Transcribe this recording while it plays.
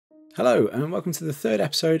Hello and welcome to the third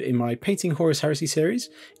episode in my Painting Horus Heresy series.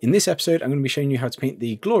 In this episode I'm going to be showing you how to paint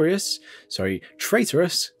the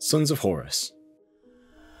traitorous Sons of Horus.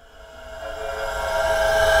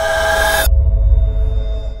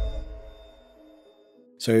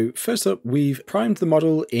 So first up, we've primed the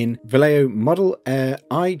model in Vallejo Model Air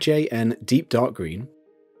IJN Deep Dark Green.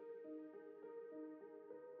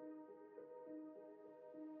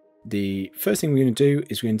 The first thing we're going to do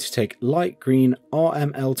is we're going to take light green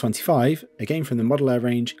RML25, again from the Model Air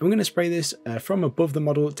range, and we're going to spray this from above the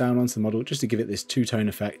model down onto the model just to give it this two-tone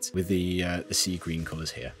effect with the sea green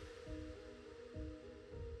colours here.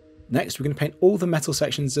 Next, we're going to paint all the metal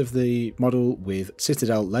sections of the model with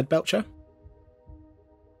Citadel Lead Belcher.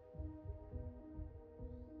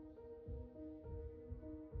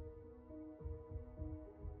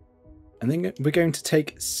 And then we're going to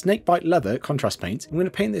take Snakebite Leather contrast paint. I'm going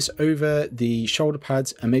to paint this over the shoulder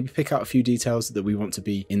pads and maybe pick out a few details that we want to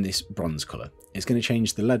be in this bronze colour. It's going to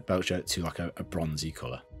change the lead belcher to like a bronzy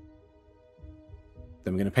colour.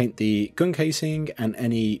 Then we're going to paint the gun casing and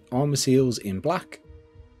any armour seals in black.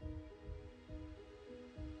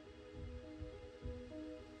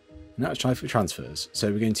 Now it's time for transfers.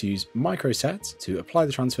 So we're going to use Micro Set to apply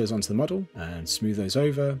the transfers onto the model and smooth those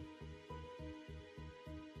over.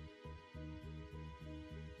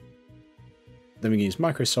 Then we can use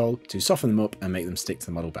Micro Sol to soften them up and make them stick to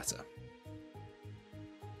the model better.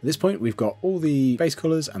 At this point, we've got all the base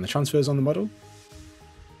colours and the transfers on the model.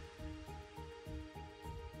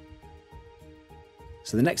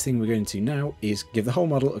 So the next thing we're going to do now is give the whole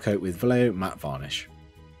model a coat with Vallejo Matte Varnish.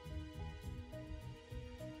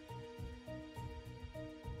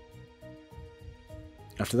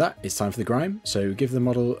 After that, it's time for the grime. So give the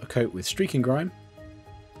model a coat with Streaking Grime.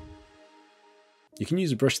 You can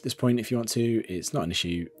use a brush at this point if you want to, it's not an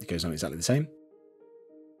issue, it goes on exactly the same.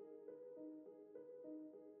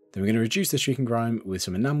 Then we're going to reduce the Streaking Grime with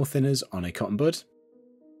some enamel thinners on a cotton bud.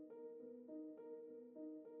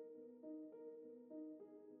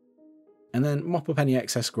 And then mop up any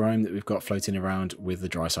excess grime that we've got floating around with the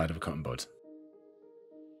dry side of a cotton bud.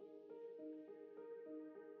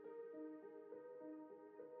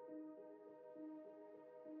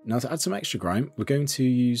 Now to add some extra grime, we're going to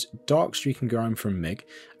use dark Streaking Grime from MIG.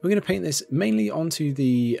 We're going to paint this mainly onto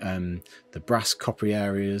the brass coppery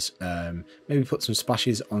areas, maybe put some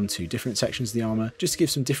splashes onto different sections of the armour, just to give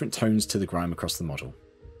some different tones to the grime across the model.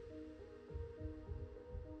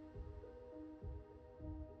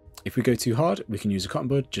 If we go too hard, we can use a cotton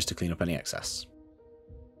bud just to clean up any excess.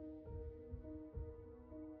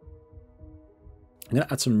 I'm going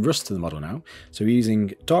to add some rust to the model now. So we're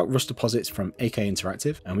using dark rust deposits from AK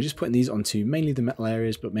Interactive, and we're just putting these onto mainly the metal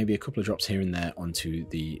areas, but maybe a couple of drops here and there onto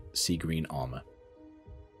the sea green armour.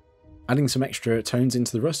 Adding some extra tones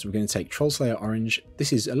into the rust, we're going to take Troll Slayer Orange.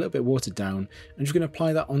 This is a little bit watered down, and just going to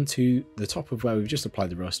apply that onto the top of where we've just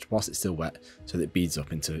applied the rust whilst it's still wet, so that it beads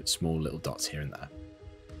up into small little dots here and there.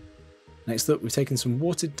 Next up, we've taken some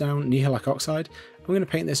watered down Nihilak Oxide, and we're going to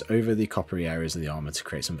paint this over the coppery areas of the armour to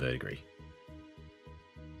create some verdigris.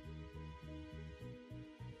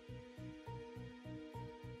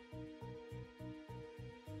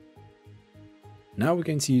 Now we're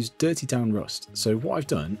going to use Dirty Down Rust. So what I've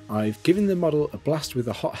done, I've given the model a blast with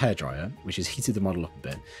a hot hairdryer, which has heated the model up a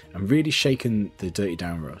bit, and really shaken the Dirty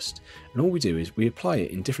Down Rust. And all we do is we apply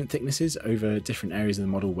it in different thicknesses over different areas of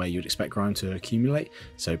the model where you'd expect grime to accumulate.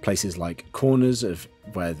 So places like corners of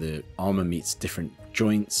where the armour meets different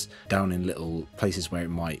joints, down in little places where it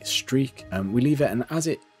might streak. We leave it, and as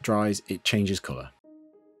it dries, it changes colour.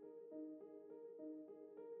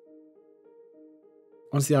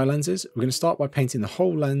 Onto the eye lenses, we're going to start by painting the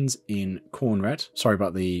whole lens in corn red. Sorry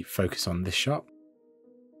about the focus on this shot.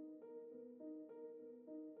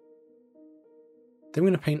 Then we're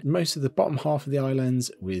going to paint most of the bottom half of the eye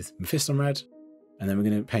lens with Mephiston red, and then we're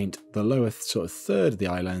going to paint the lower sort of third of the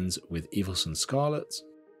eye lens with Evil Sun Scarlet.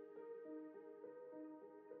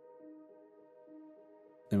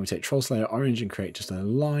 Then we take Troll Slayer Orange and create just a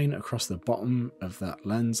line across the bottom of that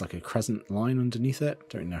lens, like a crescent line underneath it.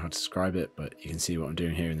 Don't know how to describe it, but you can see what I'm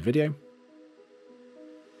doing here in the video.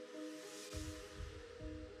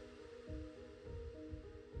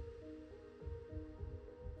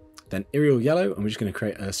 Then Irial Yellow, and we're just going to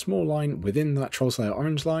create a small line within that Troll Slayer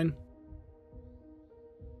Orange line.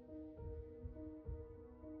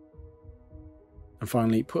 And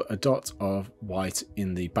finally, put a dot of white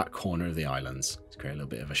in the back corner of the eye lens to create a little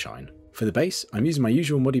bit of a shine. For the base, I'm using my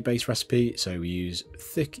usual muddy base recipe, so we use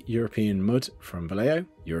thick European mud from Vallejo,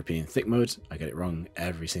 European thick mud, I get it wrong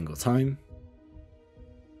every single time.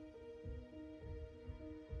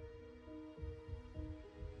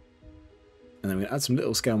 And then we're going to add some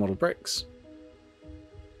little scale model bricks.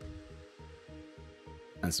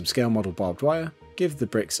 And some scale model barbed wire. Give the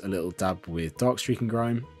bricks a little dab with dark streak and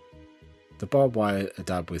grime. The barbed wire a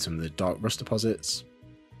dab with some of the dark rust deposits.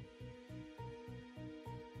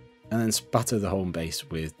 And then spatter the whole base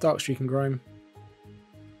with dark streak and grime.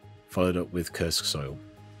 Followed up with Kursk soil.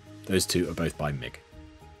 Those two are both by MIG.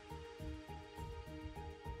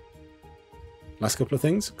 Last couple of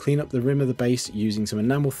things, clean up the rim of the base using some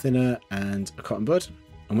enamel thinner and a cotton bud.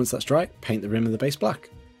 And once that's dry, paint the rim of the base black.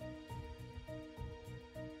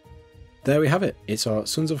 There we have it. It's our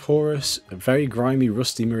Sons of Horus, a very grimy,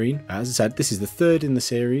 rusty marine. As I said, this is the third in the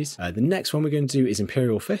series. The next one we're going to do is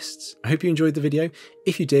Imperial Fists. I hope you enjoyed the video.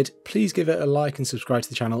 If you did, please give it a like and subscribe to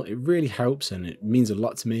the channel. It really helps and it means a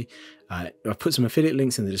lot to me. I've put some affiliate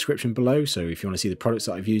links in the description below, so if you want to see the products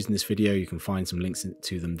that I've used in this video, you can find some links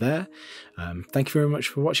to them there. Thank you very much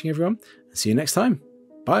for watching, everyone. See you next time.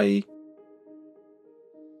 Bye.